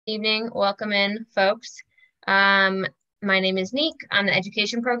Evening. Welcome in, folks. My name is Neek. I'm the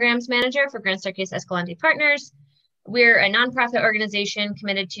Education Programs Manager for Grand Staircase-Escalante Partners. We're a nonprofit organization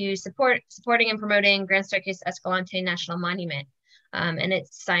committed to supporting and promoting Grand Staircase-Escalante National Monument and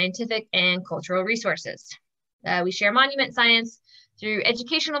its scientific and cultural resources. We share monument science through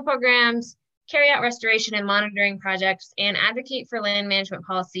educational programs, carry out restoration and monitoring projects, and advocate for land management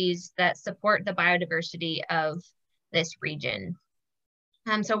policies that support the biodiversity of this region.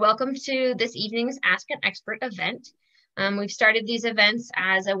 So welcome to this evening's Ask an Expert event. We've started these events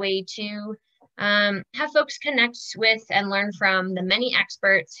as a way to have folks connect with and learn from the many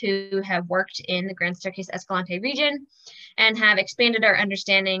experts who have worked in the Grand Staircase-Escalante region and have expanded our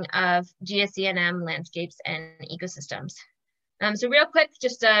understanding of GSENM landscapes and ecosystems. So real quick,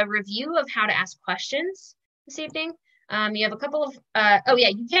 just a review of how to ask questions this evening. You have a couple of,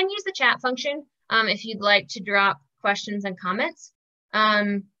 you can use the chat function if you'd like to drop questions and comments.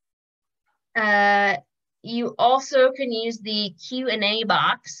 You also can use the Q&A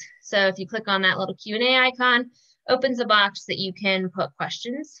box. So if you click on that little Q&A icon, opens a box that you can put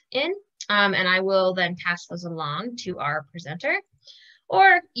questions in, and I will then pass those along to our presenter.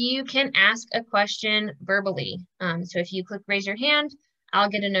 Or you can ask a question verbally. So if you click raise your hand, I'll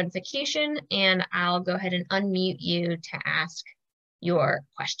get a notification and I'll go ahead and unmute you to ask your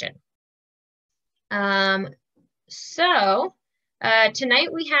question.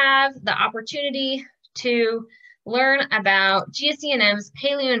 Tonight we have the opportunity to learn about GSENM's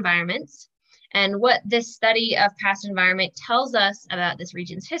Paleoenvironments and what this study of past environment tells us about this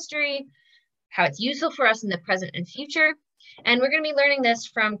region's history, how it's useful for us in the present and future. And we're going to be learning this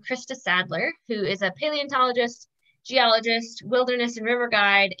from Christa Sadler, who is a paleontologist, geologist, wilderness and river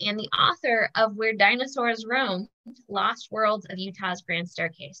guide, and the author of Where Dinosaurs Roamed, Lost Worlds of Utah's Grand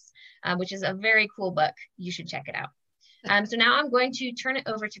Staircase, which is a very cool book. You should check it out. So now I'm going to turn it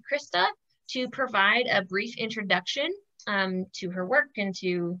over to Christa to provide a brief introduction to her work and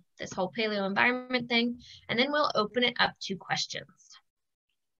to this whole paleoenvironment thing, and then we'll open it up to questions.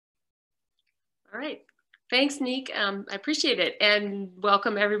 All right. Thanks, Neek. I appreciate it. And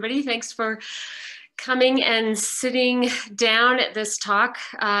welcome, everybody. Thanks for coming and sitting down at this talk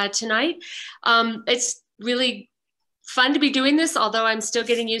tonight. It's really fun to be doing this, although I'm still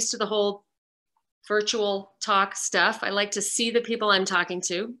getting used to the whole virtual talk stuff. I like to see the people I'm talking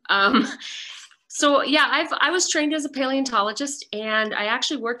to. So yeah, I was trained as a paleontologist, and I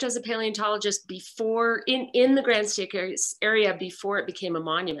actually worked as a paleontologist before in the Grand Staircase area before it became a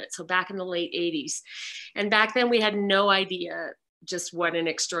monument. So back in the late 80s. And back then we had no idea just what an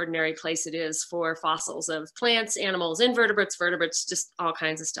extraordinary place it is for fossils of plants, animals, invertebrates, vertebrates, just all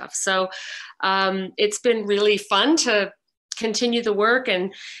kinds of stuff. So it's been really fun to continue the work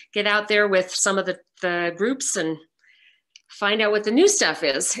and get out there with some of the groups and find out what the new stuff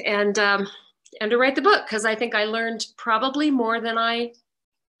is, and to write the book, because I think I learned probably more than I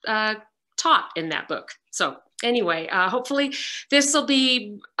taught in that book. So anyway, hopefully this will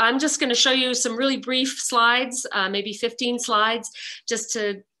be, I'm just going to show you some really brief slides, maybe 15 slides, just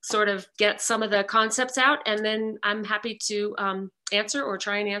to sort of get some of the concepts out, and then I'm happy to answer or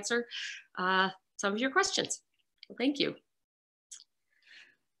try and answer some of your questions. Well, thank you.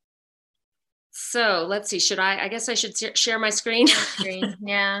 So let's see, I guess I should share my screen?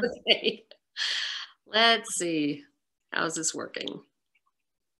 Yeah. Okay. Let's see, how's this working?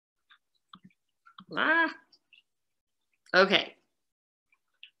 Okay.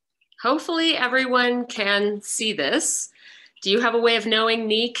 Hopefully everyone can see this. Do you have a way of knowing,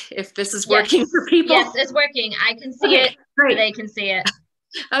 Neek, if this is working for people? Yes, it's working. I can see it. Great. They can see it.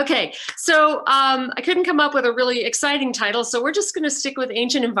 Okay, so I couldn't come up with a really exciting title, so we're just going to stick with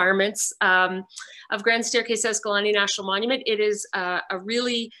Ancient Environments of Grand Staircase-Escalante National Monument. It is a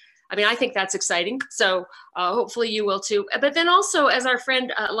really, I think that's exciting, so hopefully you will too. But then also, as our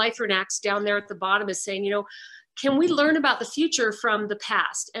friend Lythronax down there at the bottom is saying, you know, can we learn about the future from the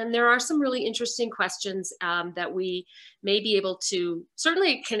past? And there are some really interesting questions that we may be able to,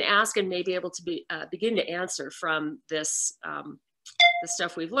 certainly can ask and may be able to begin to answer from this the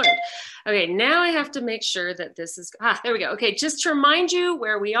stuff we've learned. Okay, now I have to make sure that this is, there we go. Okay, just to remind you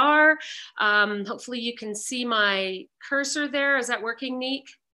where we are, hopefully you can see my cursor there. Is that working, Neek?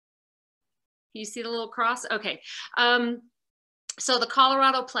 You see the little cross? Okay. So the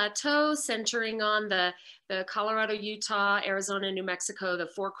Colorado Plateau, centering on the Colorado, Utah, Arizona, New Mexico, the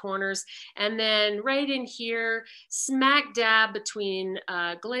Four Corners. And then right in here, smack dab between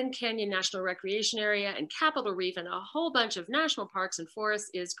Glen Canyon National Recreation Area and Capitol Reef and a whole bunch of national parks and forests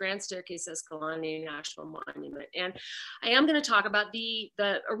is Grand Staircase-Escalante National Monument. And I am going to talk about the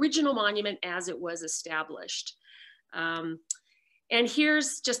original monument as it was established. And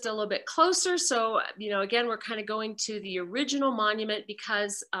here's just a little bit closer. So, you know, again, we're kind of going to the original monument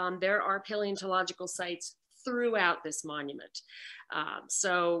because there are paleontological sites throughout this monument.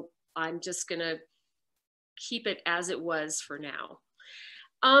 So I'm just gonna keep it as it was for now.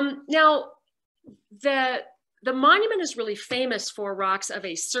 Now, the monument is really famous for rocks of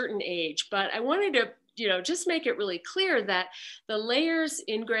a certain age, but I wanted to, you know, just make it really clear that the layers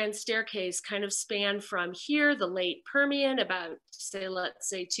in Grand Staircase kind of span from here, the late Permian, about say, let's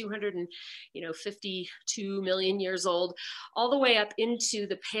say 252 million years old, all the way up into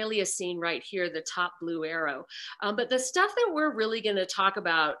the Paleocene right here, the top blue arrow. But the stuff that we're really going to talk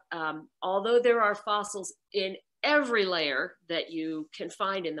about, although there are fossils in every layer that you can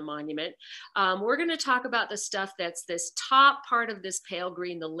find in the monument, we're going to talk about the stuff that's this top part of this pale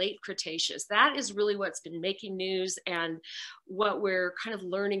green, the late Cretaceous. That is really what's been making news and what we're kind of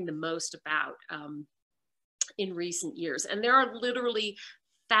learning the most about in recent years. And there are literally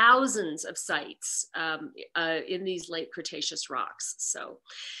thousands of sites in these late Cretaceous rocks.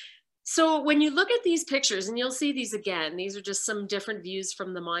 So when you look at these pictures, and you'll see these again, these are just some different views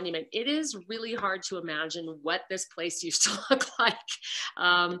from the monument. It is really hard to imagine what this place used to look like,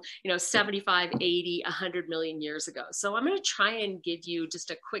 you know, 75, 80, 100 million years ago. So I'm going to try and give you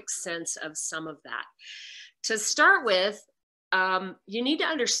just a quick sense of some of that. To start with, you need to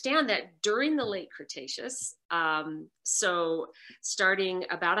understand that during the late Cretaceous, so starting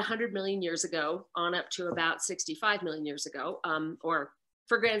about 100 million years ago on up to about 65 million years ago, or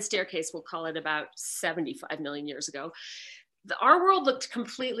for Grand Staircase, we'll call it about 75 million years ago, our world looked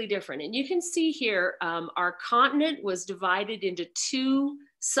completely different. And you can see here, our continent was divided into two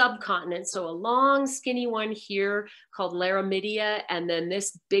subcontinents. So a long skinny one here called Laramidia, and then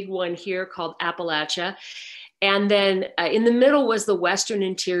this big one here called Appalachia. And then in the middle was the Western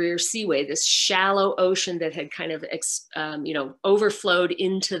Interior Seaway, this shallow ocean that had kind of, you know, overflowed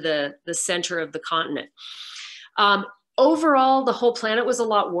into the center of the continent. Overall, the whole planet was a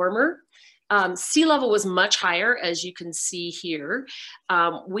lot warmer. Sea level was much higher, as you can see here.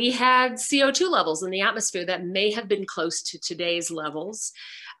 We had CO2 levels in the atmosphere that may have been close to today's levels.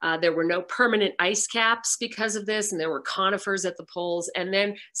 There were no permanent ice caps because of this, and there were conifers at the poles. And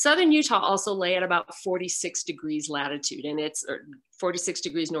then southern Utah also lay at about 46 degrees latitude, and it's 46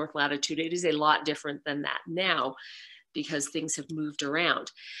 degrees north latitude. It is a lot different than that now because things have moved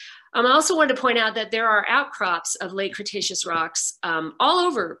around. I also wanted to point out that there are outcrops of late Cretaceous rocks all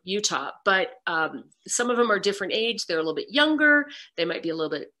over Utah, but some of them are different age. They're a little bit younger. They might be a little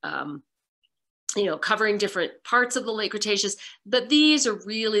bit, you know, covering different parts of the late Cretaceous, but these are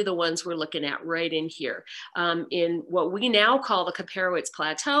really the ones we're looking at right in here in what we now call the Kaparowitz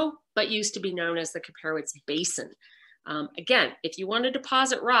Plateau, but used to be known as the Kaparowitz Basin. Again, if you want to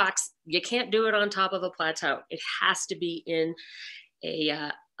deposit rocks, you can't do it on top of a plateau. It has to be in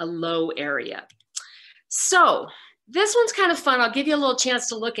a low area. So this one's kind of fun. I'll give you a little chance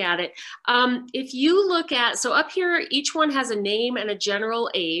to look at it. If you look at, so up here, each one has a name and a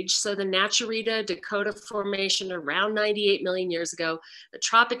general age. So the Naturita Dakota Formation around 98 million years ago, the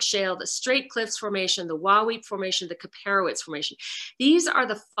Tropic Shale, the Straight Cliffs Formation, the Wahweap Formation, the Kaparowitz Formation. These are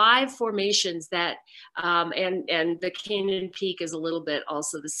the 5 formations that, and the Canaan Peak is a little bit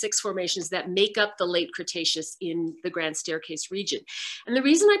also, the 6 formations that make up the late Cretaceous in the Grand Staircase region. And the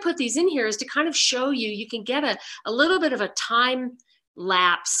reason I put these in here is to kind of show you, you can get a little bit of a time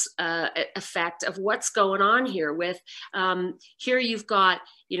lapse effect of what's going on here with, here you've got,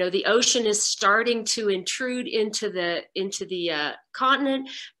 you know, the ocean is starting to intrude into the continent.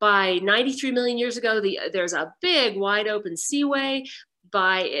 By 93 million years ago, there's a big wide open seaway.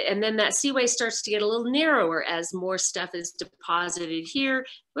 And then that seaway starts to get a little narrower as more stuff is deposited here,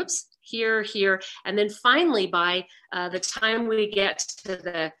 whoops, here, here. And then finally, by the time we get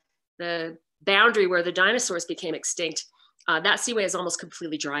to the boundary where the dinosaurs became extinct, that seaway is almost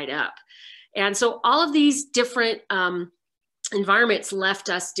completely dried up. And so all of these different environments left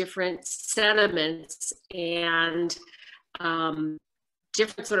us different sediments and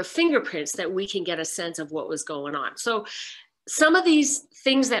different sort of fingerprints that we can get a sense of what was going on. So some of these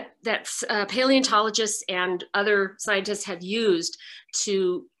things that paleontologists and other scientists have used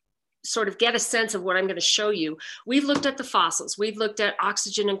to sort of get a sense of what I'm going to show you. We've looked at the fossils. We've looked at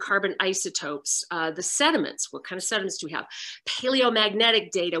oxygen and carbon isotopes, the sediments. What kind of sediments do we have? Paleomagnetic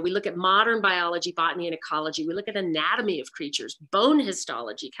data. We look at modern biology, botany, and ecology. We look at anatomy of creatures, bone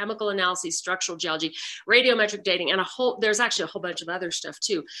histology, chemical analysis, structural geology, radiometric dating, and there's actually a whole bunch of other stuff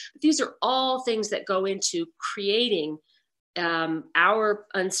too. But these are all things that go into creating our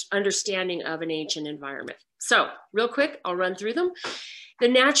understanding of an ancient environment. So real quick, I'll run through them. The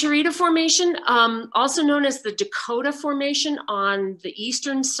Naturita Formation, also known as the Dakota Formation on the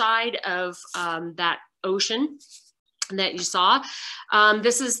eastern side of that ocean that you saw.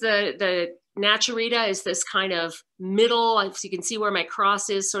 This is the Naturita is this kind of middle, so you can see where my cross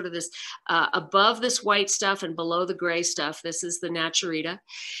is, sort of this above this white stuff and below the gray stuff. This is the Naturita.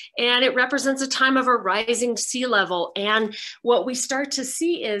 And it represents a time of a rising sea level. And what we start to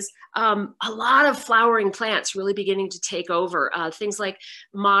see is a lot of flowering plants really beginning to take over. Things like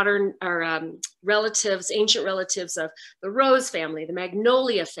modern or relatives, ancient relatives of the rose family, the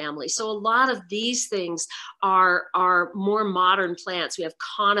magnolia family. So a lot of these things are more modern plants. We have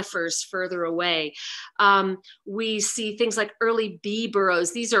conifers further away. We see things like early bee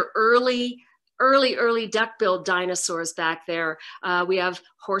burrows. These are early duck-billed dinosaurs back there. We have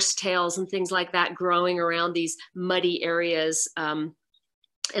horsetails and things like that growing around these muddy areas.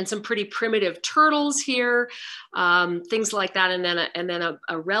 And some pretty primitive turtles here, things like that. And then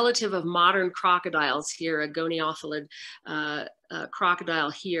a relative of modern crocodiles here, a goniothelid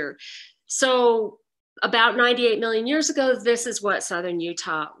crocodile here. So about 98 million years ago, this is what southern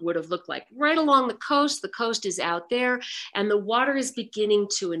Utah would have looked like. Right along the coast is out there, and the water is beginning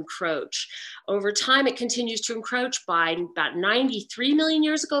to encroach. Over time, it continues to encroach. By about 93 million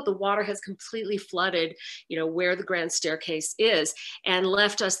years ago, the water has completely flooded, where the Grand Staircase is, and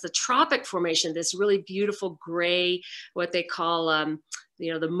left us the Tropic Formation, this really beautiful gray, what they call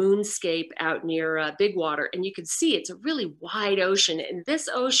the moonscape out near Big Water. And you can see it's a really wide ocean. And this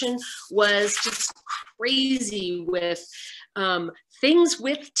ocean was just crazy with things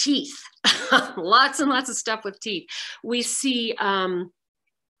with teeth, lots and lots of stuff with teeth. We see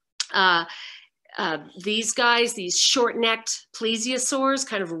these guys, these short-necked plesiosaurs,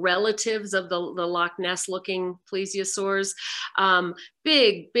 kind of relatives of the Loch Ness looking plesiosaurs.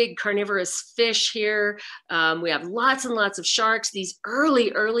 Big carnivorous fish here. We have lots and lots of sharks. These early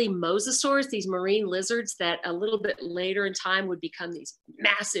mosasaurs, these marine lizards that a little bit later in time would become these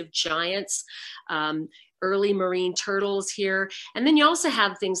massive giants. Early marine turtles here. And then you also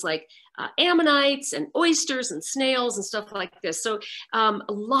have things like ammonites and oysters and snails and stuff like this. So a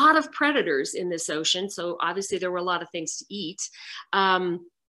lot of predators in this ocean. So obviously there were a lot of things to eat.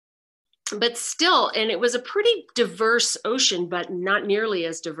 But still, and it was a pretty diverse ocean, but not nearly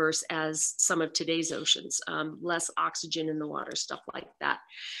as diverse as some of today's oceans. Less oxygen in the water, stuff like that.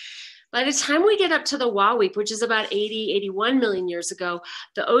 By the time we get up to the Wahweap, which is about 81 million years ago,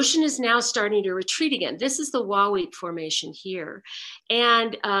 the ocean is now starting to retreat again. This is the Wahweap Formation here.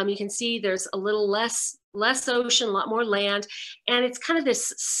 And you can see there's a little less ocean, a lot more land. And it's kind of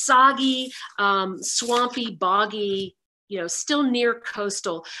this soggy, swampy, boggy, still near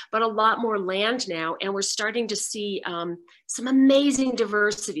coastal, but a lot more land now. And we're starting to see some amazing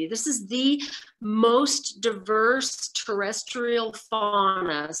diversity. This is the most diverse terrestrial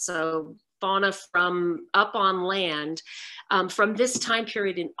fauna. So fauna from up on land from this time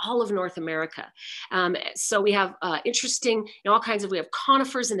period in all of North America. So we have interesting, all kinds of, we have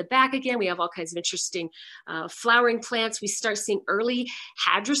conifers in the back again. We have all kinds of interesting flowering plants. We start seeing early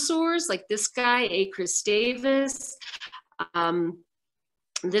hadrosaurs like this guy, A. cristavis.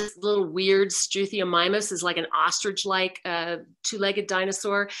 This little weird Struthiomimus is like an ostrich-like two-legged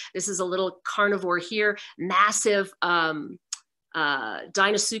dinosaur. This is a little carnivore here, massive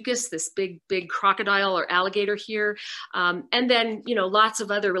Deinosuchus, this big crocodile or alligator here. And then, lots of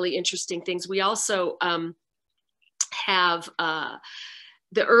other really interesting things. We also have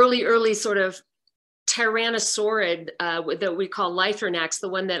the early sort of Tyrannosaurid that we call Lythronax, the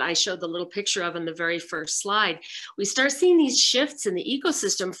one that I showed the little picture of in the very first slide. We start seeing these shifts in the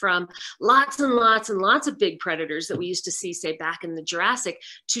ecosystem from lots and lots and lots of big predators that we used to see, say, back in the Jurassic,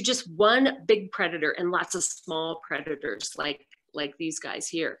 to just one big predator and lots of small predators like these guys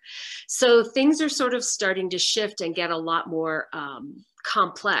here. So things are sort of starting to shift and get a lot more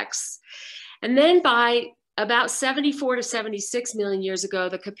complex. And then by about 74 to 76 million years ago,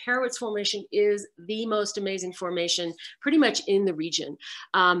 the Kaparowitz Formation is the most amazing formation pretty much in the region.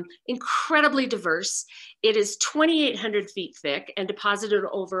 Incredibly diverse. It is 2,800 feet thick and deposited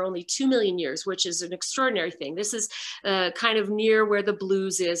over only 2 million years, which is an extraordinary thing. This is kind of near where the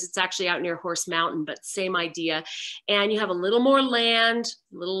Blues is. It's actually out near Horse Mountain, but same idea. And you have a little more land,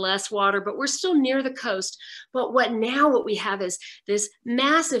 a little less water, but we're still near the coast. But what we have is this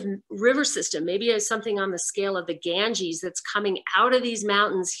massive river system, maybe something on the scale of the Ganges that's coming out of these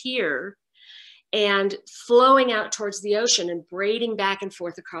mountains here and flowing out towards the ocean and braiding back and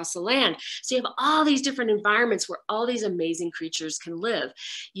forth across the land. So you have all these different environments where all these amazing creatures can live.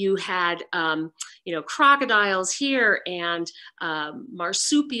 You had, you know, crocodiles here and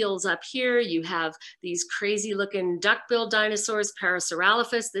marsupials up here. You have these crazy looking duck-billed dinosaurs,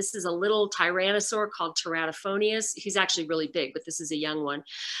 Parasaurolophus. This is a little tyrannosaur called Teratophonius. He's actually really big, but this is a young one.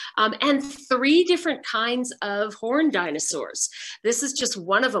 And 3 different kinds of horned dinosaurs. This is just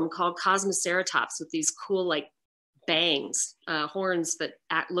one of them called Cosmoceratops with these cool like bangs, horns that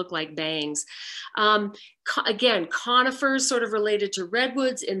look like bangs. Again, conifers sort of related to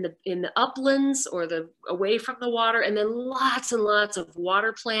redwoods in the uplands or the away from the water, and then lots and lots of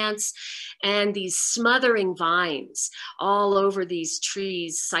water plants and these smothering vines all over these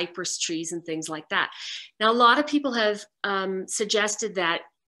trees, cypress trees and things like that. Now, a lot of people have suggested that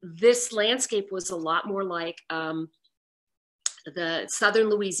this landscape was a lot more like the southern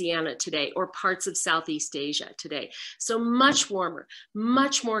Louisiana today, or parts of Southeast Asia today. So much warmer,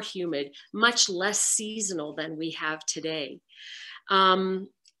 much more humid, much less seasonal than we have today.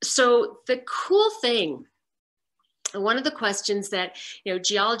 So the cool thing, one of the questions that, you know,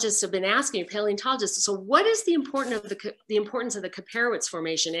 geologists have been asking, paleontologists, so what is the importance of the Kaparowitz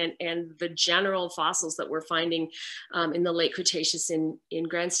Formation and the general fossils that we're finding in the late Cretaceous in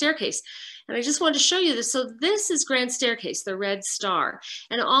Grand Staircase? And I just wanted to show you this. So this is Grand Staircase, the red star.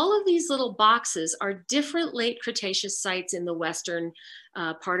 And all of these little boxes are different late Cretaceous sites in the western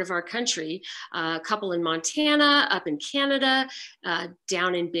part of our country. A couple in Montana, up in Canada,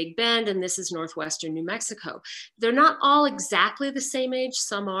 down in Big Bend, and this is northwestern New Mexico. They're not all exactly the same age,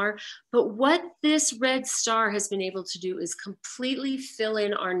 some are, but what this red star has been able to do is completely fill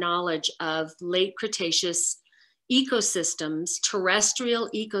in our knowledge of late Cretaceous ecosystems, terrestrial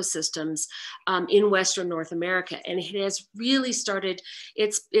ecosystems in Western North America. And it has really started,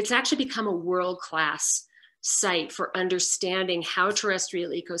 it's actually become a world-class site for understanding how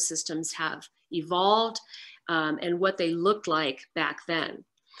terrestrial ecosystems have evolved and what they looked like back then.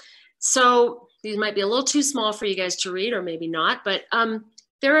 So these might be a little too small for you guys to read, or maybe not, but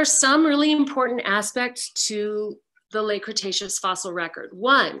there are some really important aspects to the late Cretaceous fossil record.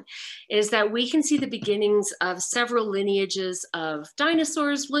 One is that we can see the beginnings of several lineages of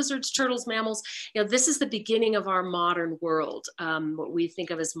dinosaurs, lizards, turtles, mammals. You know, this is the beginning of our modern world, what we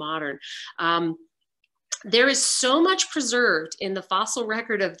think of as modern. There is so much preserved in the fossil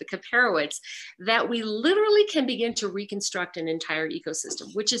record of the Kaparowitz that we literally can begin to reconstruct an entire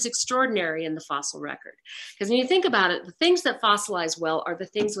ecosystem, which is extraordinary in the fossil record. Because when you think about it, the things that fossilize well are the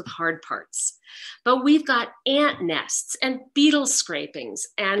things with hard parts. But we've got ant nests and beetle scrapings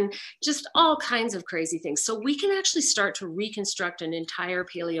and just all kinds of crazy things. So we can actually start to reconstruct an entire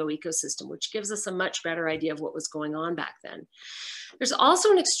paleo ecosystem, which gives us a much better idea of what was going on back then. There's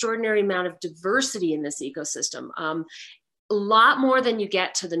also an extraordinary amount of diversity in this ecosystem. A lot more than you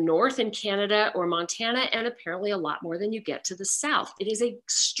get to the north in Canada or Montana, and apparently a lot more than you get to the south. It is an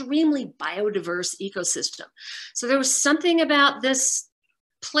extremely biodiverse ecosystem. So there was something about this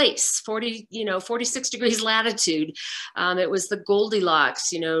place, 46 degrees latitude. It was the Goldilocks,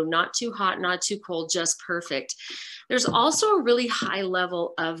 not too hot, not too cold, just perfect. There's also a really high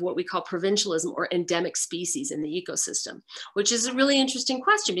level of what we call provincialism or endemic species in the ecosystem, which is a really interesting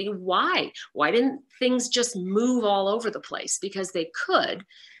question. Because why? Why didn't things just move all over the place? Because they could,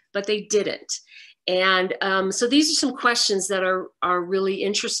 but they didn't. And so these are some questions that are really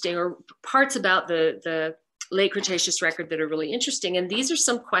interesting, or parts about the late Cretaceous record that are really interesting. And these are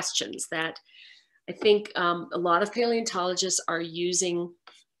some questions that I think a lot of paleontologists are using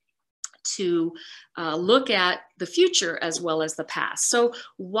to look at the future as well as the past. So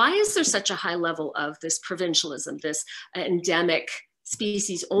why is there such a high level of this provincialism, this endemic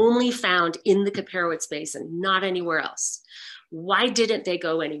species only found in the Kaparowitz Basin, not anywhere else? Why didn't they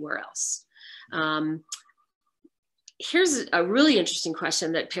go anywhere else? Here's a really interesting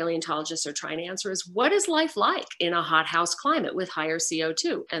question that paleontologists are trying to answer is, what is life like in a hothouse climate with higher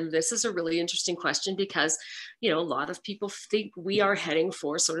CO2? And this is a really interesting question because, a lot of people think we are heading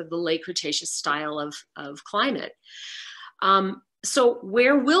for sort of the late Cretaceous style of climate. So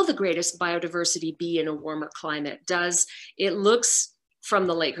where will the greatest biodiversity be in a warmer climate? It looks from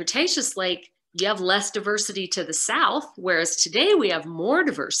the late Cretaceous like you have less diversity to the south, whereas today we have more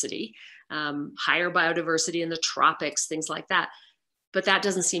diversity. Higher biodiversity in the tropics, things like that. But that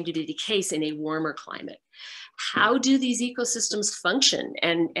doesn't seem to be the case in a warmer climate. How do these ecosystems function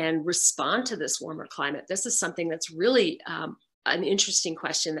and respond to this warmer climate? This is something that's really an interesting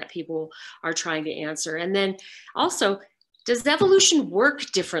question that people are trying to answer. And then also, does evolution work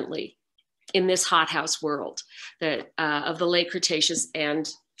differently in this hothouse world of the late Cretaceous, and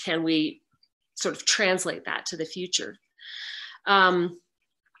can we sort of translate that to the future.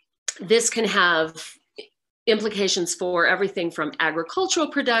 This can have implications for everything from agricultural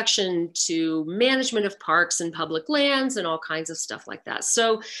production to management of parks and public lands and all kinds of stuff like that.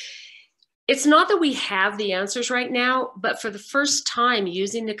 So it's not that we have the answers right now, but for the first time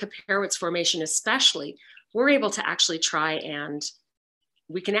using the Kapowitz Formation especially, we're able to actually try and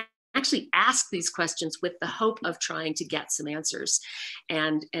we can actually ask these questions with the hope of trying to get some answers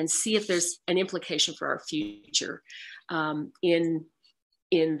and see if there's an implication for our future in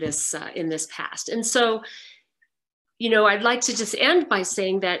this past. And so, you know, I'd like to just end by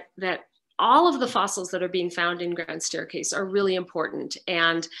saying that all of the fossils that are being found in Grand Staircase are really important.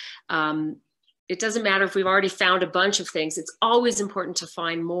 And it doesn't matter if we've already found a bunch of things, it's always important to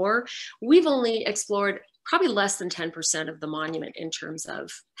find more. We've only explored probably less than 10% of the monument in terms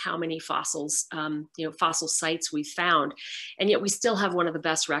of how many fossils, you know, fossil sites we've found. And yet we still have one of the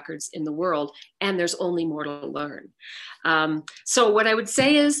best records in the world, and there's only more to learn. So what I would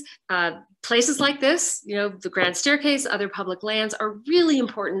say is places like this, you know, the Grand Staircase, other public lands are really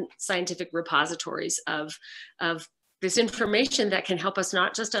important scientific repositories of this information that can help us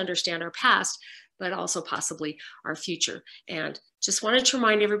not just understand our past, but also possibly our future. And just wanted to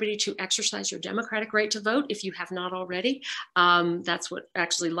remind everybody to exercise your democratic right to vote if you have not already. That's what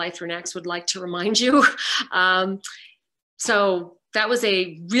actually Life Through Next would like to remind you. So that was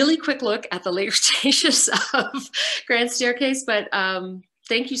a really quick look at the later stages of Grand Staircase, but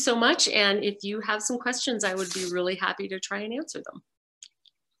thank you so much. And if you have some questions, I would be really happy to try and answer them.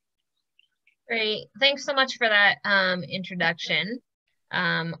 Great, thanks so much for that introduction.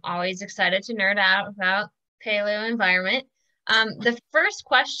 Always excited to nerd out about paleoenvironment. The first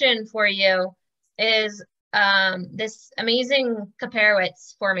question for you is this amazing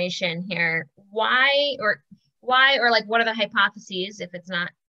Kapowitz formation here. Why or like what are the hypotheses, if it's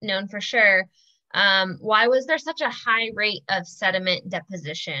not known for sure, why was there such a high rate of sediment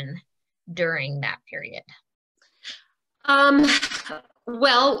deposition during that period?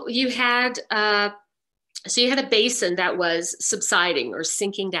 Well, you had a basin that was subsiding or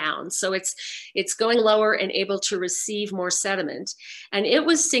sinking down. So it's going lower and able to receive more sediment. And it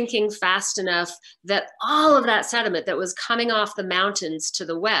was sinking fast enough that all of that sediment that was coming off the mountains to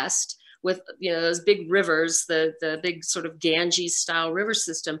the west with, you know, those big rivers, the big sort of Ganges style river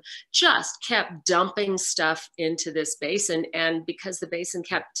system, just kept dumping stuff into this basin. And because the basin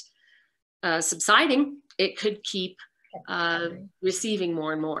kept subsiding, it could keep receiving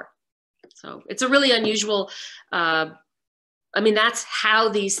more and more. So it's a really unusual, I mean, that's how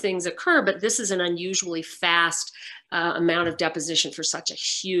these things occur, but this is an unusually fast amount of deposition for such a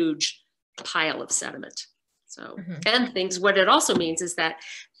huge pile of sediment. So, and things, what it also means is that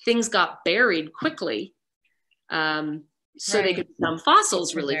things got buried quickly so they could become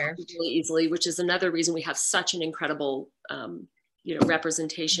fossils really easily, which is another reason we have such an incredible, you know,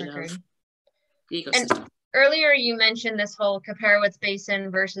 representation of the ecosystem. And earlier you mentioned this whole Kapowitz Basin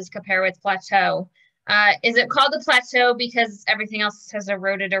versus Kapowitz Plateau. Is it called the plateau because everything else has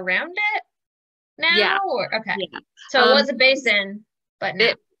eroded around it now? Yeah. Or, okay. Yeah. So it was a basin, but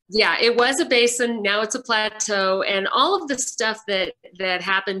now. It was a basin, now it's a plateau, and all of the stuff that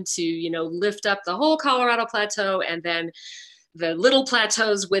happened to, you know, lift up the whole Colorado Plateau and then the little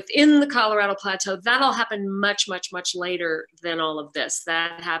plateaus within the Colorado Plateau, that all happened much, much, much later than all of this.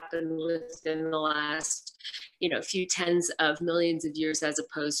 That happened within the last, you know, few tens of millions of years as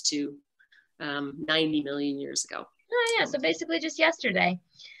opposed to 90 million years ago. Oh yeah, so basically just yesterday.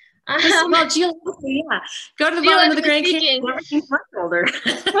 Well, geologically, yeah. Go to the bottom of the Grand Canyon. Older.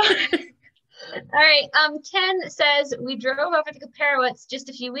 All right. Ken says, we drove over to Kapowitz just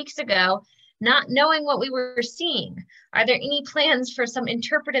a few weeks ago, not knowing what we were seeing. Are there any plans for some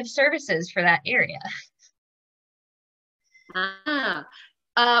interpretive services for that area?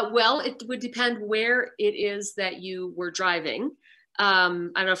 Well, it would depend where it is that you were driving. I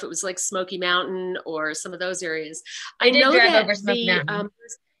don't know if it was like Smoky Mountain or some of those areas. I know drive that over Smoky Mountain.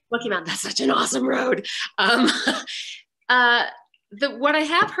 Smoky Mountain, that's such an awesome road. What I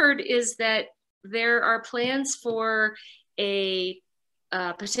have heard is that there are plans for a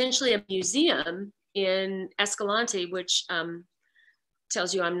potentially a museum in Escalante, which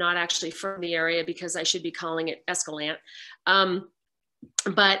tells you I'm not actually from the area because I should be calling it Escalante.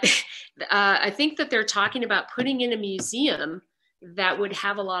 But I think that they're talking about putting in a museum that would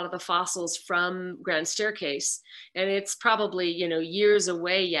have a lot of the fossils from Grand Staircase. And it's probably, you know, years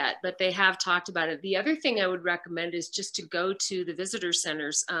away yet, but they have talked about it. The other thing I would recommend is just to go to the visitor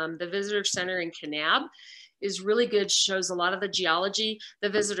centers. The visitor center in Kanab is really good, shows a lot of the geology. The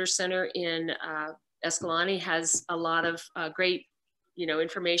visitor center in Escalante has a lot of great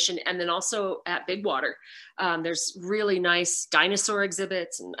information. And then also at Big Water, there's really nice dinosaur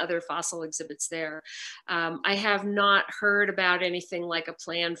exhibits and other fossil exhibits there. I have not heard about anything like a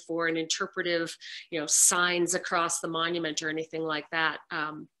plan for an interpretive, signs across the monument or anything like that.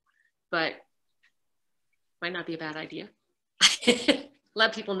 But might not be a bad idea.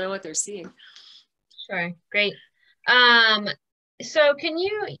 Let people know what they're seeing. Sure, great. So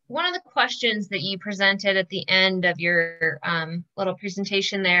one of the questions that you presented at the end of your little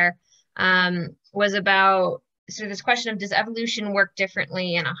presentation there was about sort of this question of, does evolution work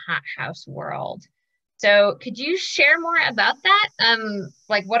differently in a hothouse world? So could you share more about that?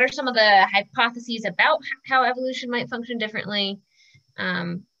 Like, what are some of the hypotheses about how evolution might function differently?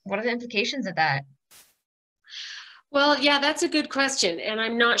 What are the implications of that? Well, yeah, that's a good question. And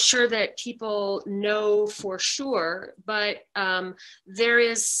I'm not sure that people know for sure, but there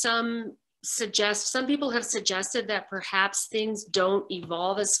is some people have suggested that perhaps things don't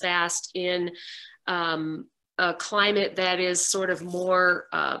evolve as fast in a climate that is sort of more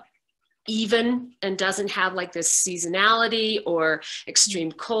even and doesn't have like this seasonality or extreme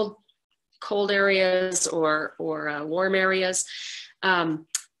cold areas or warm areas.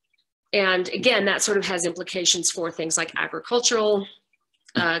 And again, that sort of has implications for things like agricultural,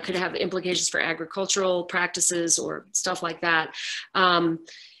 could have implications for agricultural practices or stuff like that.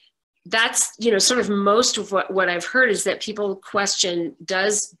 That's, sort of most of what I've heard is that people question,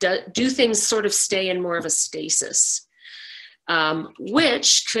 do things sort of stay in more of a stasis?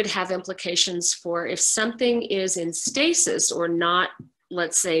 Which could have implications for if something is in stasis or not,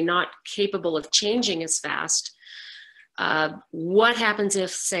 let's say, not capable of changing as fast. What happens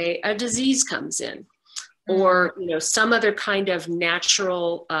if, say, a disease comes in, or some other kind of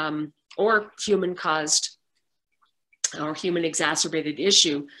natural or human-caused or human-exacerbated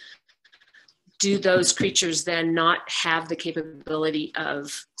issue? Do those creatures then not have the capability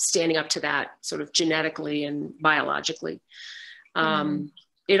of standing up to that sort of genetically and biologically?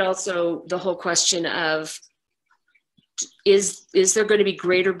 It also, the whole question of, is there going to be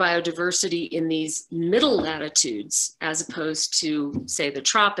greater biodiversity in these middle latitudes as opposed to, say, the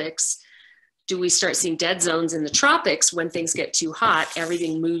tropics? Do we start seeing dead zones in the tropics when things get too hot?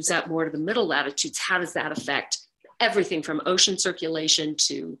 Everything moves up more to the middle latitudes. How does that affect everything from ocean circulation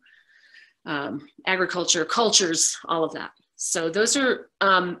to agriculture, cultures, all of that? So those are,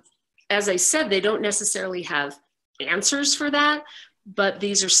 as I said, they don't necessarily have answers for that, but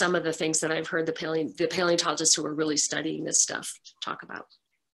these are some of the things that I've heard the paleontologists who are really studying this stuff talk about.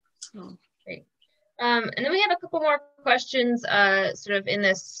 So. Great. And then we have a couple more questions sort of in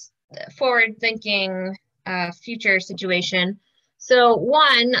this forward-thinking future situation. So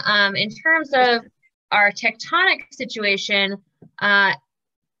one, in terms of our tectonic situation,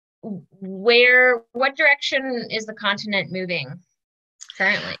 what direction is the continent moving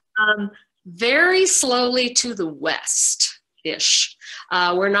currently? Very slowly to the west-ish.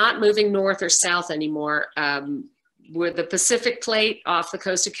 We're not moving north or south anymore. We're the Pacific Plate off the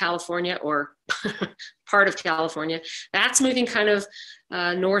coast of California, or part of California, that's moving kind of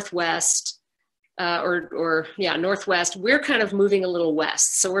northwest, northwest. We're kind of moving a little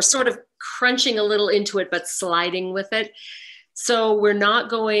west. So we're sort of crunching a little into it, but sliding with it. So we're not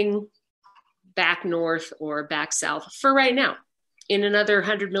going back north or back south for right now. In another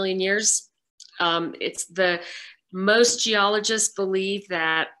 100 million years, most geologists believe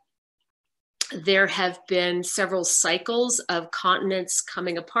that there have been several cycles of continents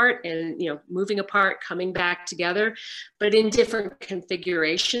coming apart and moving apart, coming back together, but in different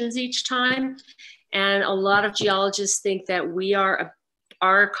configurations each time. And a lot of geologists think that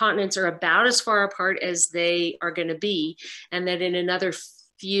our continents are about as far apart as they are going to be, and that in another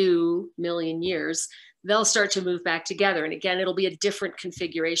few million years, they'll start to move back together. And again, it'll be a different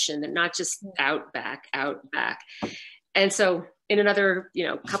configuration and not just out, back, out, back. And so in another,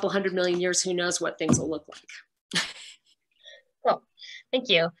 couple 100 million years, who knows what things will look like. Cool, thank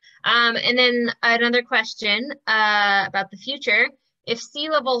you. And then another question about the future. If sea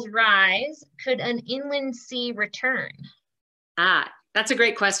levels rise, could an inland sea return? That's a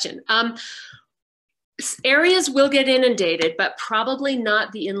great question. Areas will get inundated, but probably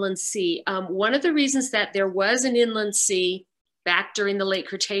not the inland sea. One of the reasons that there was an inland sea back during the late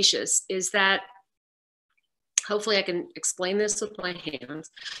Cretaceous is that, hopefully I can explain this with my hands.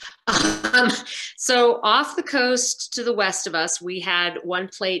 So off the coast to the west of us, we had one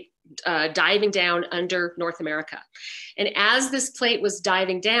plate diving down under North America. And as this plate was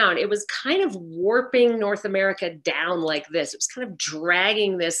diving down, it was kind of warping North America down like this. It was kind of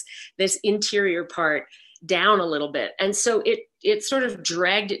dragging this interior part down a little bit. And so it sort of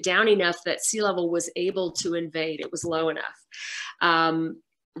dragged it down enough that sea level was able to invade. It was low enough.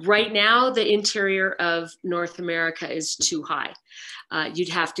 Right now, the interior of North America is too high. You'd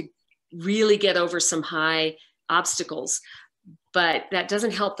have to really get over some high obstacles, but that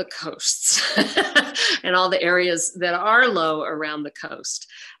doesn't help the coasts and all the areas that are low around the coast.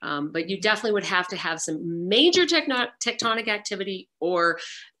 But you definitely would have to have some major tectonic activity, or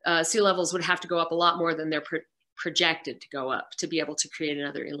sea levels would have to go up a lot more than they're projected to go up to be able to create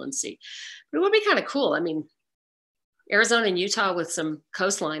another inland sea. But it would be kind of cool. I mean, Arizona and Utah with some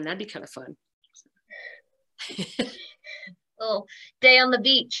coastline, that'd be kind of fun. Little day on the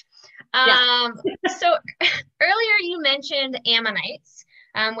beach. Yeah. So earlier you mentioned ammonites,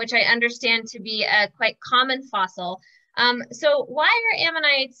 which I understand to be a quite common fossil. So why are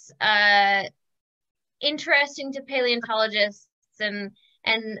ammonites interesting to paleontologists,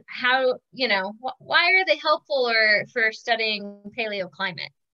 and how, you know, why are they helpful or for studying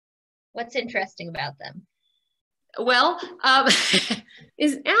paleoclimate? What's interesting about them? Well,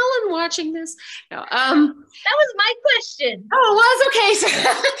 is Alan watching this? No. That was my question. Oh, it was? Okay.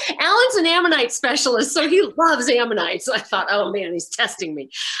 So Alan's an ammonite specialist, so he loves ammonites. So I thought, oh man, he's testing me.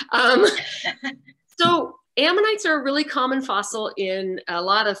 So ammonites are a really common fossil in a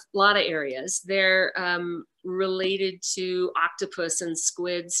lot of areas. They're related to octopus and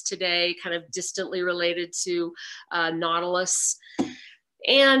squids today, kind of distantly related to nautilus.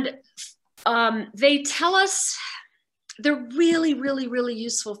 And they tell us, they're really, really, really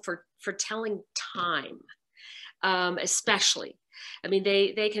useful for telling time, especially. I mean,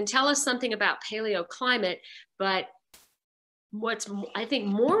 they can tell us something about paleoclimate, but what's, I think,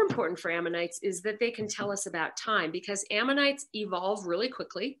 more important for ammonites is that they can tell us about time, because ammonites evolve really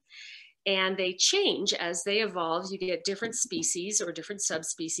quickly and they change as they evolve. You get different species or different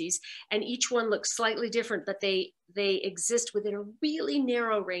subspecies, and each one looks slightly different, but they exist within a really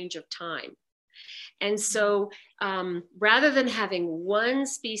narrow range of time. And so rather than having one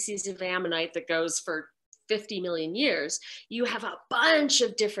species of ammonite that goes for 50 million years, you have a bunch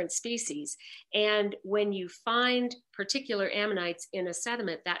of different species. And when you find particular ammonites in a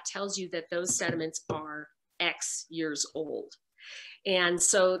sediment, that tells you that those sediments are X years old. And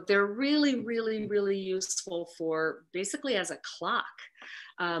so they're really, really, really useful for basically as a clock,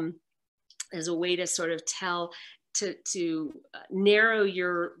 as a way to sort of tell, to narrow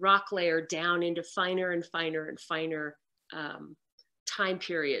your rock layer down into finer and finer and finer time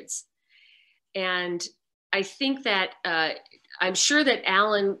periods. And I think that I'm sure that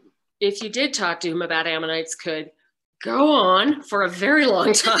Alan, if you did talk to him about ammonites, could go on for a very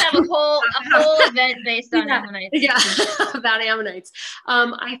long time. Just have a whole event based on ammonites. Yeah, about ammonites.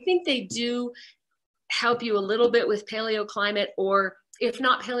 I think they do help you a little bit with paleoclimate, or if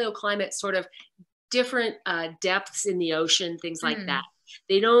not paleoclimate, sort of different depths in the ocean, things like that.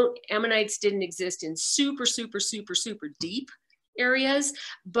 Ammonites didn't exist in super, super, super, super deep areas,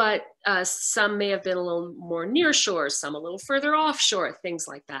 but some may have been a little more near shore, some a little further offshore, things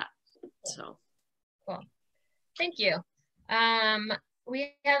like that. So cool. Thank you.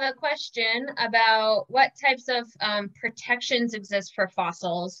 We have a question about what types of protections exist for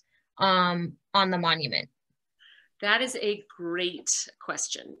fossils on the monument. That is a great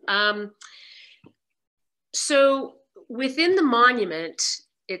question. So within the monument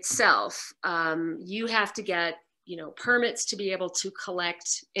itself, you have to get, permits to be able to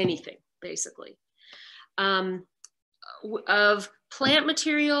collect anything, basically. Of plant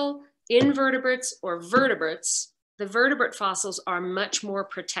material, invertebrates, or vertebrates, the vertebrate fossils are much more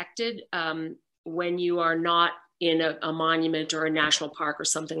protected when you are not in a monument or a national park or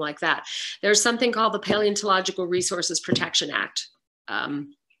something like that. There's something called the Paleontological Resources Protection Act,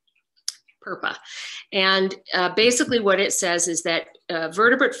 PERPA. And basically what it says is that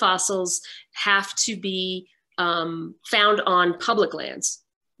vertebrate fossils have to be found on public lands,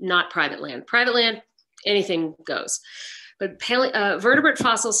 not private land. Private land, anything goes. But vertebrate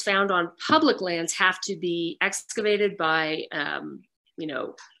fossils found on public lands have to be excavated by,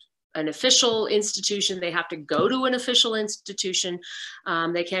 an official institution. They have to go to an official institution.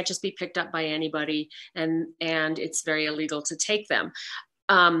 They can't just be picked up by anybody, and it's very illegal to take them.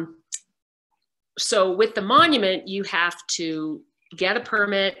 So with the monument, you have to get a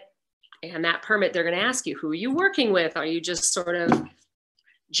permit, and that permit, they're going to ask you, who are you working with? Are you just sort of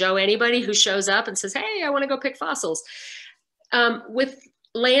Joe anybody who shows up and says, hey, I want to go pick fossils? With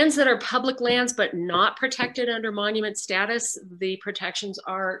lands that are public lands but not protected under monument status, the protections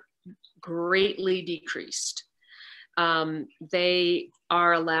are greatly decreased. They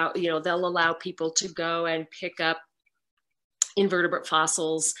are they'll allow people to go and pick up invertebrate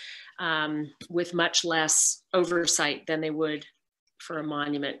fossils with much less oversight than they would for a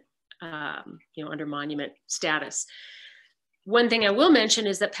monument, under monument status. One thing I will mention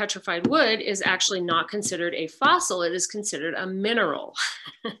is that petrified wood is actually not considered a fossil. It is considered a mineral.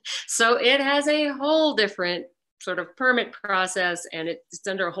 So it has a whole different sort of permit process, and it's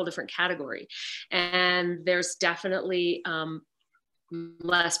under a whole different category. And there's definitely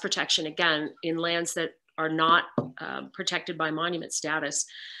less protection, again, in lands that are not protected by monument status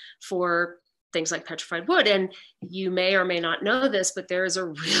for things like petrified wood. And you may or may not know this, but there is a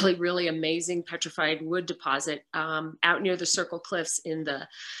really, really amazing petrified wood deposit out near the Circle Cliffs in the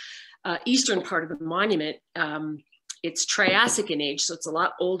eastern part of the monument. It's Triassic in age, so it's a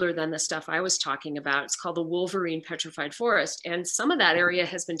lot older than the stuff I was talking about. It's called the Wolverine Petrified Forest. And some of that area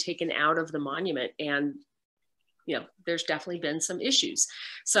has been taken out of the monument, and there's definitely been some issues.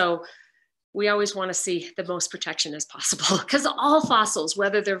 So we always want to see the most protection as possible, because all fossils,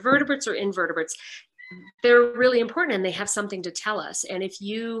 whether they're vertebrates or invertebrates, they're really important and they have something to tell us. And if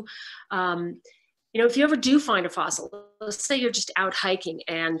you, if you ever do find a fossil, let's say you're just out hiking,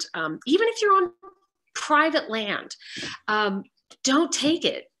 and even if you're on private land, don't take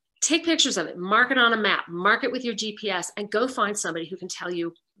it. Take pictures of it, mark it on a map, mark it with your GPS, and go find somebody who can tell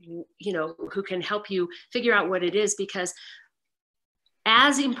you, who can help you figure out what it is, because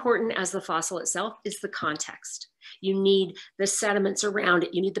as important as the fossil itself is the context. You need the sediments around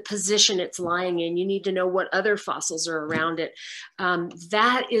it. You need the position it's lying in. You need to know what other fossils are around it.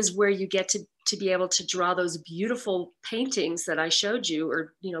 That is where you get to be able to draw those beautiful paintings that I showed you,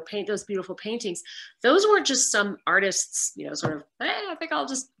 or, paint those beautiful paintings. Those weren't just some artists, sort of, hey, I think I'll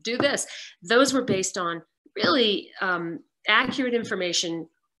just do this. Those were based on really accurate information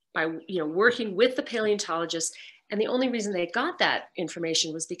by, working with the paleontologists. And the only reason they got that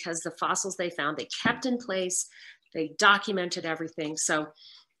information was because the fossils they found, they kept in place, they documented everything. So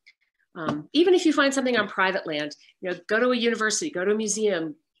even if you find something on private land, go to a university, go to a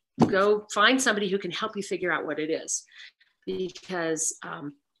museum, go find somebody who can help you figure out what it is, because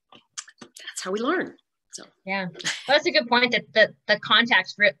that's how we learn. So yeah, well, that's a good point, that the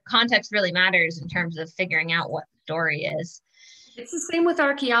context really matters in terms of figuring out what the story is. It's the same with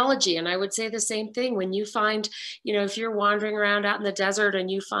archaeology. And I would say the same thing when you find, if you're wandering around out in the desert and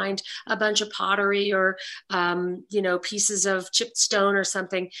you find a bunch of pottery or, pieces of chipped stone or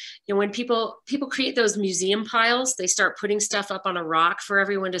something, when people create those museum piles, they start putting stuff up on a rock for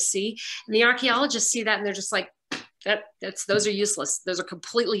everyone to see. And the archaeologists see that and they're just like, those are useless. Those are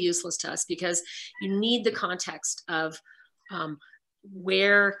completely useless to us, because you need the context of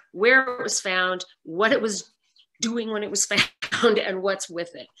where it was found, what it was doing when it was found, and what's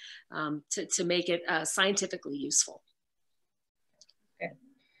with it, to make it scientifically useful.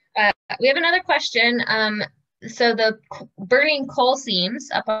 Okay. We have another question. So the burning coal seams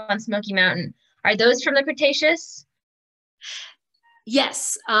up on Smoky Mountain, are those from the Cretaceous?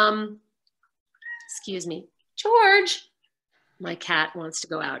 Yes. Excuse me, George. My cat wants to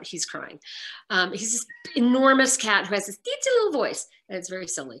go out. He's crying. He's this enormous cat who has this teensy little voice, and it's very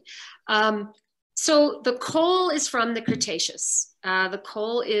silly. So the coal is from the Cretaceous. The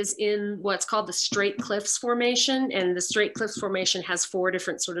coal is in what's called the Straight Cliffs Formation, and the Straight Cliffs Formation has 4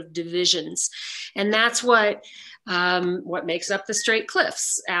 different sort of divisions, and that's what makes up the Straight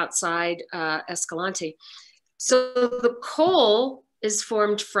Cliffs outside Escalante. So the coal is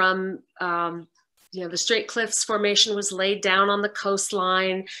formed from the Straight Cliffs Formation was laid down on the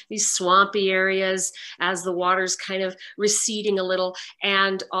coastline, these swampy areas, as the water's kind of receding a little,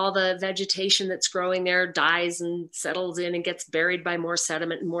 and all the vegetation that's growing there dies and settles in and gets buried by more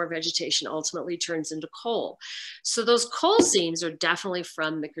sediment, and more vegetation ultimately turns into coal. So those coal seams are definitely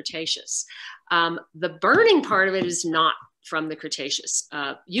from the Cretaceous. The burning part of it is not from the Cretaceous.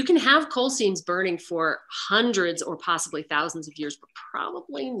 You can have coal seams burning for hundreds or possibly thousands of years, but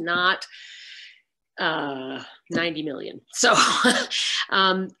probably not 90 million. So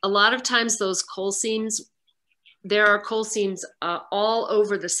a lot of times those coal seams, there are coal seams all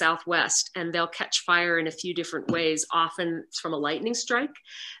over the Southwest, and they'll catch fire in a few different ways. Often it's from a lightning strike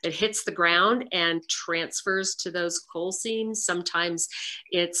that hits the ground and transfers to those coal seams. Sometimes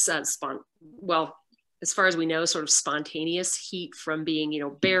it's as far as we know, sort of spontaneous heat from being,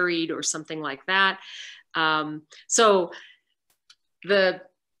 buried or something like that.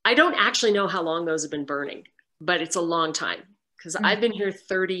 I don't actually know how long those have been burning, but it's a long time, because I've been here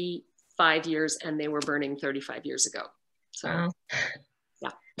 35 years and they were burning 35 years ago. So,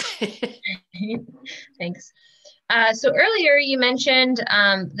 wow. Yeah. Thanks. So earlier you mentioned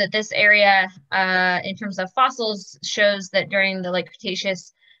that this area, in terms of fossils, shows that during the late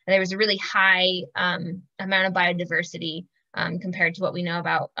Cretaceous, there was a really high amount of biodiversity compared to what we know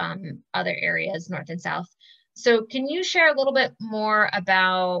about other areas, north and south. So can you share a little bit more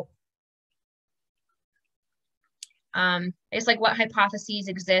about I guess like what hypotheses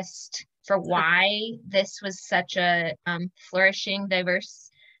exist for why this was such a flourishing, diverse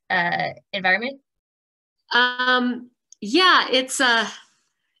environment? Yeah, it's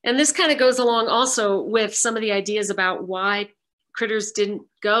and this kind of goes along also with some of the ideas about why critters didn't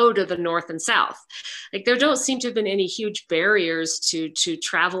go to the north and south. Like there don't seem to have been any huge barriers to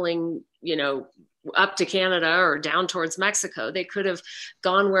traveling, you know, up to Canada or down towards Mexico. They could have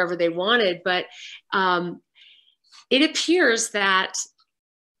gone wherever they wanted, but it appears that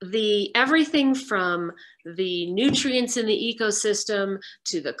everything from the nutrients in the ecosystem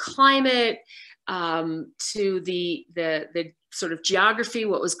to the climate, to the sort of geography,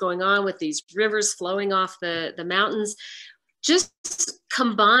 what was going on with these rivers flowing off the mountains, just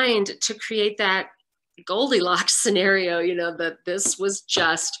combined to create that Goldilocks scenario, you know, that this was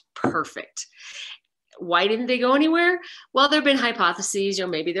just perfect. Why didn't they go anywhere? Well, there have been hypotheses, you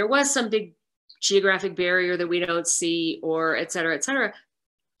know, maybe there was some big geographic barrier that we don't see, or et cetera, et cetera.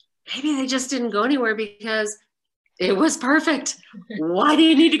 Maybe they just didn't go anywhere because it was perfect. Why do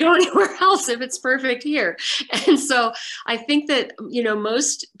you need to go anywhere else if it's perfect here? And so I think that, you know,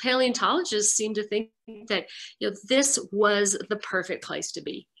 most paleontologists seem to think that, you know, this was the perfect place to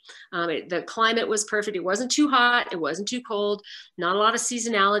be. The climate was perfect. It wasn't too hot. It wasn't too cold. Not a lot of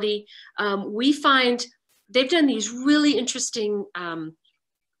seasonality. We find they've done these really interesting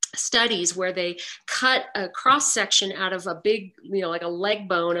studies where they cut a cross section out of a big, you know, like a leg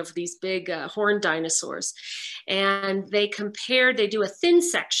bone of these big horned dinosaurs. And they do a thin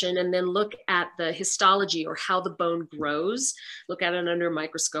section and then look at the histology, or how the bone grows, look at it under a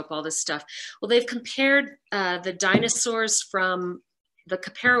microscope, all this stuff. Well, they've compared the dinosaurs from the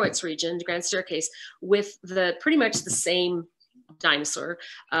Caparowitz region, the Grand Staircase, with pretty much the same dinosaur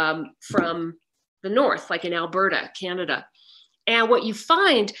from the north, like in Alberta, Canada. And what you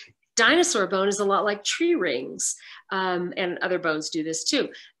find, dinosaur bone is a lot like tree rings, and other bones do this too.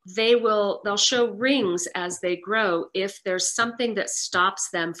 They'll show rings as they grow if there's something that stops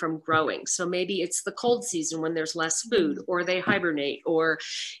them from growing. So maybe it's the cold season when there's less food, or they hibernate, or,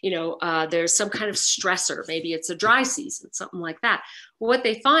 you know, there's some kind of stressor. Maybe it's a dry season, something like that. Well, what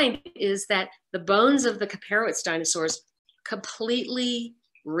they find is that the bones of the Caparowitz dinosaurs completely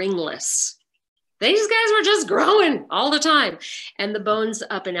ringless. These guys were just growing all the time. And the bones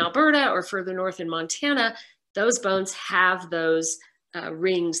up in Alberta or further north in Montana, those bones have those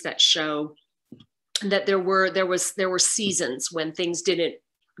rings that show that there were seasons when things didn't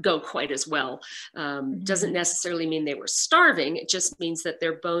go quite as well. Doesn't necessarily mean they were starving. It just means that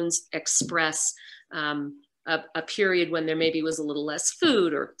their bones express a period when there maybe was a little less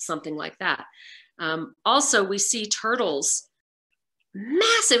food or something like that. Also, we see turtles,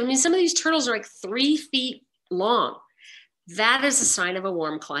 massive. I mean, some of these turtles are like 3 feet long. That is a sign of a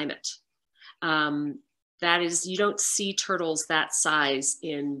warm climate. That is, you don't see turtles that size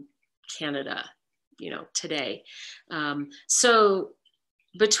in Canada, you know, today. So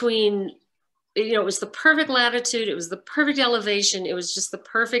between, you know, it was the perfect latitude, it was the perfect elevation, it was just the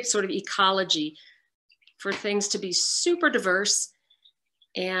perfect sort of ecology for things to be super diverse,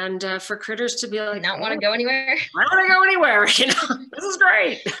 and for critters to be like, not want to go anywhere. I don't want to go anywhere. You know, this is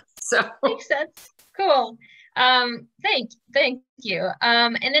great. So makes sense. Cool. Thank you.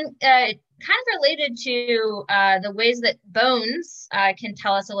 And then kind of related to the ways that bones can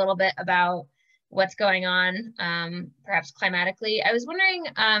tell us a little bit about what's going on, perhaps climatically. I was wondering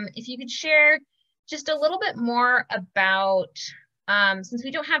if you could share just a little bit more about, since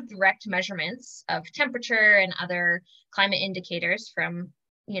we don't have direct measurements of temperature and other climate indicators from,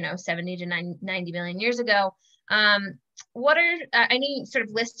 you know, 70 to 90 million years ago, what are any sort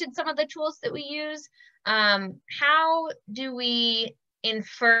of listed some of the tools that we use? How do we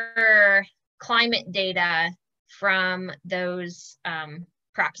infer climate data from those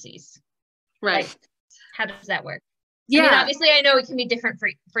proxies? Right. Like, how does that work? Yeah. I mean, obviously, I know it can be different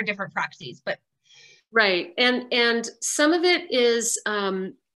for different proxies, but right. And some of it is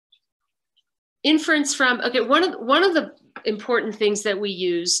inference from, okay, one of the important things that we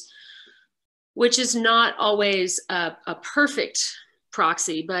use, which is not always a perfect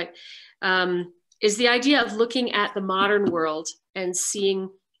proxy, but is the idea of looking at the modern world and seeing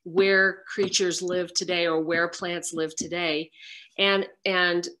where creatures live today or where plants live today, and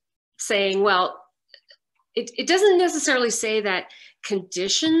saying, well, it doesn't necessarily say that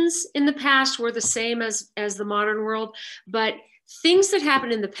conditions in the past were the same as the modern world, but things that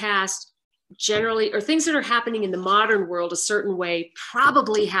happened in the past generally, or things that are happening in the modern world a certain way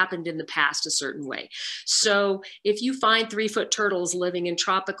probably happened in the past a certain way. So if you find 3-foot turtles living in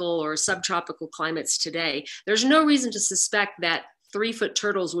tropical or subtropical climates today, there's no reason to suspect that 3-foot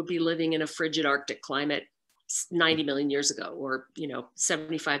turtles would be living in a frigid Arctic climate 90 million years ago, or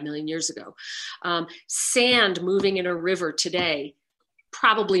 75 million years ago. Sand moving in a river today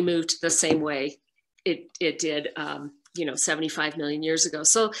probably moved the same way it did 75 million years ago.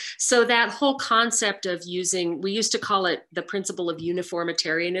 So that whole concept of we used to call it the principle of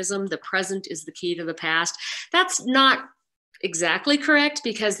uniformitarianism, the present is the key to the past. That's not exactly correct,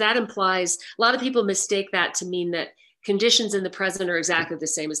 because that implies, a lot of people mistake that to mean that conditions in the present are exactly the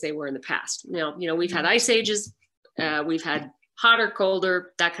same as they were in the past. We've had ice ages, we've had hotter,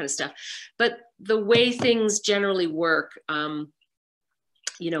 colder, that kind of stuff. But the way things generally work, an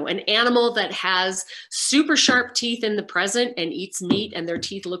animal that has super sharp teeth in the present and eats meat and their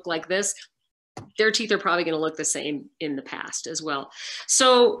teeth look like this, their teeth are probably going to look the same in the past as well.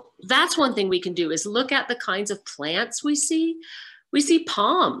 So that's one thing we can do, is look at the kinds of plants we see. We see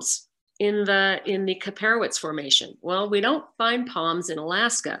palms in the Kaparowitz Formation. Well, we don't find palms in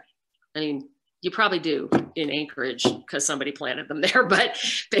Alaska. I mean, you probably do in Anchorage because somebody planted them there, but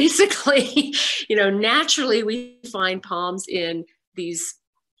basically, naturally we find palms in these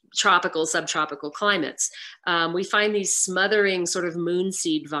tropical, subtropical climates. We find these smothering sort of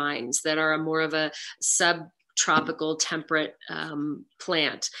moonseed vines that are more of a subtropical temperate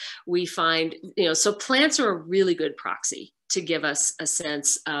plant. We find, so plants are a really good proxy to give us a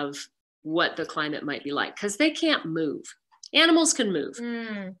sense of what the climate might be like, because they can't move. Animals can move.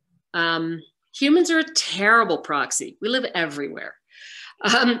 Humans are a terrible proxy. We live everywhere.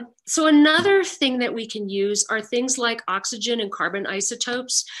 So another thing that we can use are things like oxygen and carbon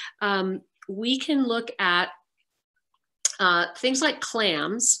isotopes. We can look at things like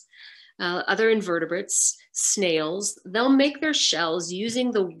clams, other invertebrates, snails. They'll make their shells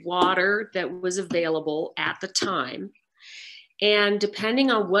using the water that was available at the time. And depending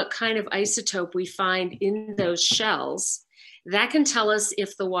on what kind of isotope we find in those shells, that can tell us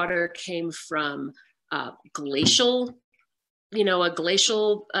if the water came from glacial, a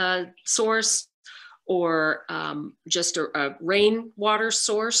glacial source, or just a rainwater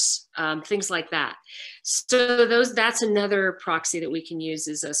source, things like that. So that's another proxy that we can use,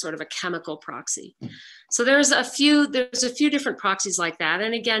 is a sort of a chemical proxy. So there's a few different proxies like that.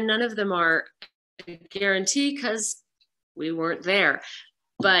 And again, none of them are a guarantee because we weren't there.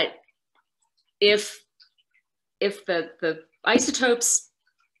 But if the isotopes,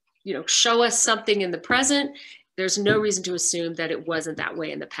 show us something in the present, there's no reason to assume that it wasn't that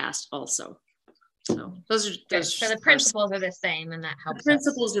way in the past also. So those are so the principles are the same, and that helps. The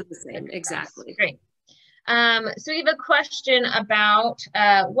principles are the same, exactly. Great. So we have a question about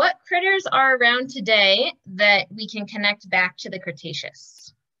what critters are around today that we can connect back to the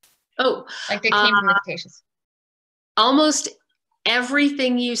Cretaceous? Oh, like they came from the Cretaceous. Almost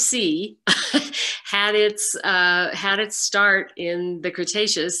everything you see had its start in the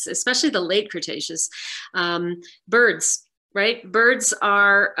Cretaceous, especially the late Cretaceous. Birds, right? Birds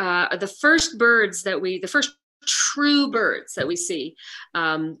are the first true birds that we see,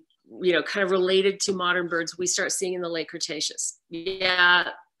 kind of related to modern birds, we start seeing in the late Cretaceous. Yeah,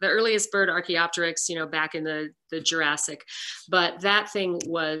 the earliest bird, Archaeopteryx, back in the Jurassic, but that thing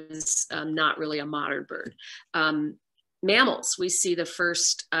was not really a modern bird. Mammals, we see the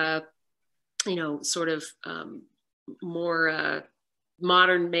first, sort of more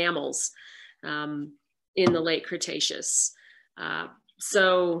modern mammals in the late Cretaceous.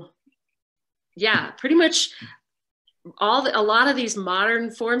 So yeah, pretty much a lot of these modern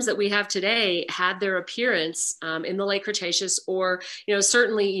forms that we have today had their appearance in the late Cretaceous, or,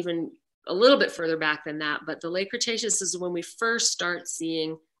 certainly even a little bit further back than that. But the late Cretaceous is when we first start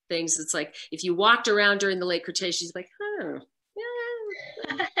seeing things. It's like, if you walked around during the late Cretaceous, like, yeah,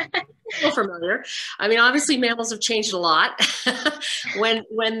 a little familiar. I mean, obviously mammals have changed a lot. when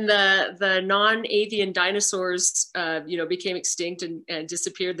the non-avian dinosaurs, became extinct and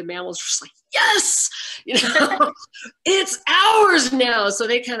disappeared, the mammals were just like, yes, it's ours now. So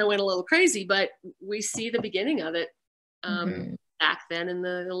they kind of went a little crazy, but we see the beginning of it back then in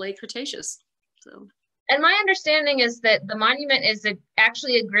the late Cretaceous. So. And my understanding is that the monument is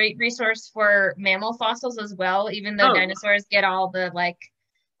actually a great resource for mammal fossils as well, even though dinosaurs get all the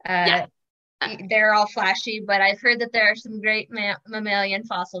they're all flashy, but I've heard that there are some great mammalian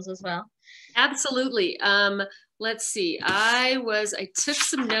fossils as well. Absolutely. Let's see. I took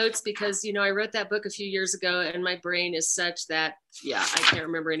some notes because, I wrote that book a few years ago and my brain is such that, I can't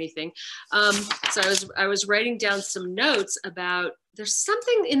remember anything. So I was writing down some notes about, there's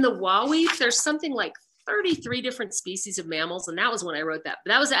something in the Wawheat, there's something like 33 different species of mammals. And that was when I wrote that,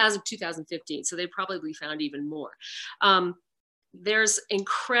 but that was as of 2015. So they probably found even more. There's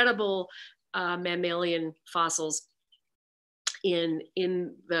incredible mammalian fossils in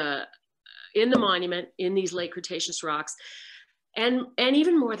the monument, in these late Cretaceous rocks, and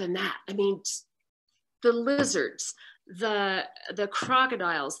even more than that. I mean, the lizards, the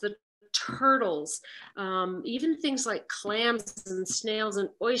crocodiles, the turtles, even things like clams and snails and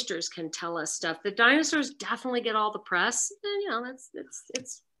oysters can tell us stuff. The dinosaurs definitely get all the press, and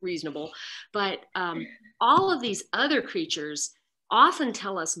it's reasonable, but all of these other creatures often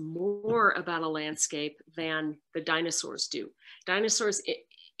tell us more about a landscape than the dinosaurs do. Dinosaurs,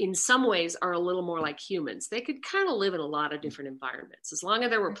 in some ways, are a little more like humans. They could kind of live in a lot of different environments. As long as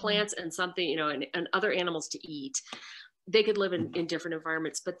there were plants and something, and other animals to eat, they could live in different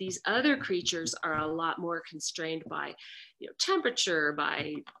environments. But these other creatures are a lot more constrained by, temperature,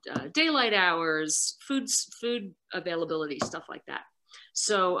 by daylight hours, food availability, stuff like that.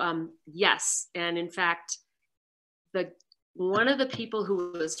 So yes, and in fact, one of the people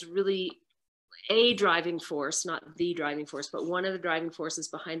who was really a driving force, not the driving force, but one of the driving forces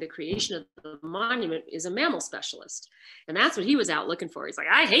behind the creation of the monument is a mammal specialist. And that's what he was out looking for. He's like,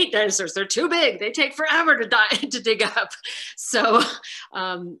 I hate dinosaurs. They're too big. They take forever to dig up. So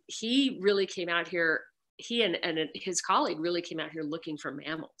he really came out here, he and his colleague really came out here looking for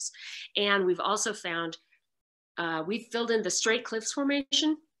mammals. And we've also found, we filled in the Straight Cliffs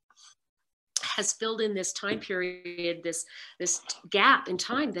Formation, has filled in this time period, this gap in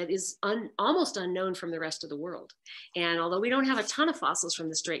time that is almost unknown from the rest of the world. And although we don't have a ton of fossils from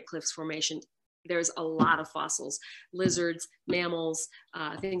the Straight Cliffs Formation, there's a lot of fossils, lizards, mammals,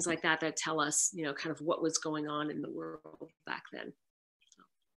 things like that tell us, kind of what was going on in the world back then.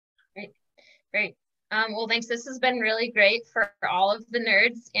 Great. Well, thanks. This has been really great for all of the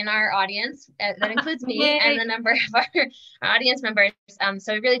nerds in our audience. That includes me and the number of our audience members.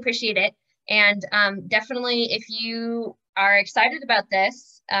 So we really appreciate it. And definitely, if you are excited about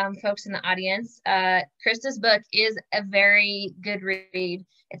this, folks in the audience, Christa's book is a very good read.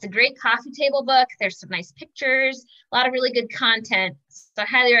 It's a great coffee table book. There's some nice pictures, a lot of really good content. So I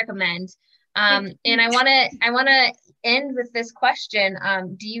highly recommend. And I want to end with this question.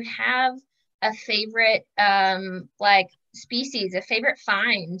 Do you have a favorite species, a favorite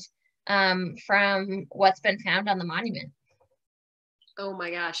find from what's been found on the monument? Oh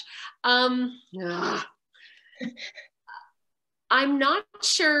my gosh. I'm not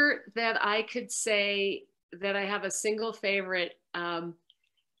sure that I could say that I have a single favorite. I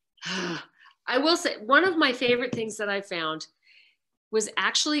will say one of my favorite things that I found was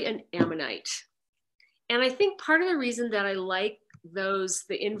actually an ammonite. And I think part of the reason that I like the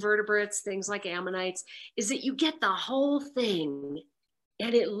invertebrates, things like ammonites, is that you get the whole thing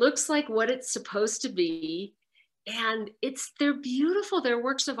and it looks like what it's supposed to be. And they're beautiful. They're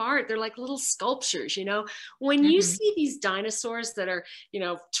works of art. They're like little sculptures, when you see these dinosaurs that are,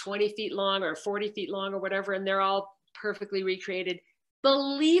 20 feet long or 40 feet long or whatever, and they're all perfectly recreated,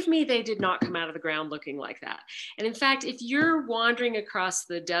 believe me, they did not come out of the ground looking like that. And in fact, if you're wandering across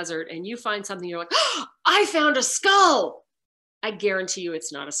the desert and you find something, you're like, oh, I found a skull. I guarantee you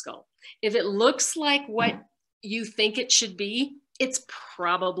it's not a skull. If it looks like what you think it should be, it's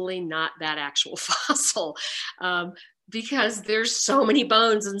probably not that actual fossil, because there's so many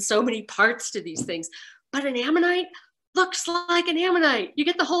bones and so many parts to these things. But an ammonite looks like an ammonite. You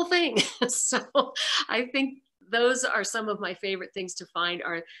get the whole thing. So I think those are some of my favorite things to find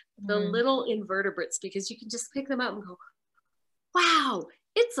are the little invertebrates, because you can just pick them up and go, wow,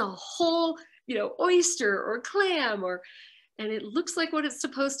 it's a whole, oyster or clam, and it looks like what it's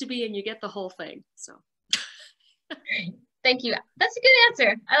supposed to be, and you get the whole thing. So. Thank you. That's a good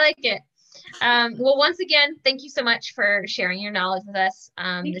answer. I like it. Well, once again, thank you so much for sharing your knowledge with us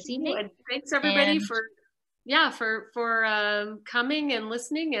this evening. And thanks everybody for coming and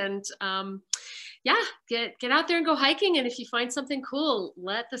listening, and get out there and go hiking. And if you find something cool,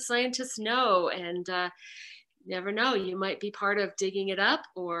 let the scientists know. And you never know, you might be part of digging it up,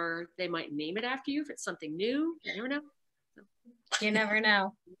 or they might name it after you if it's something new. You never know. You never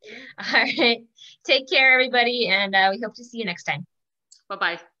know. All right. Take care, everybody. And we hope to see you next time.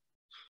 Bye-bye.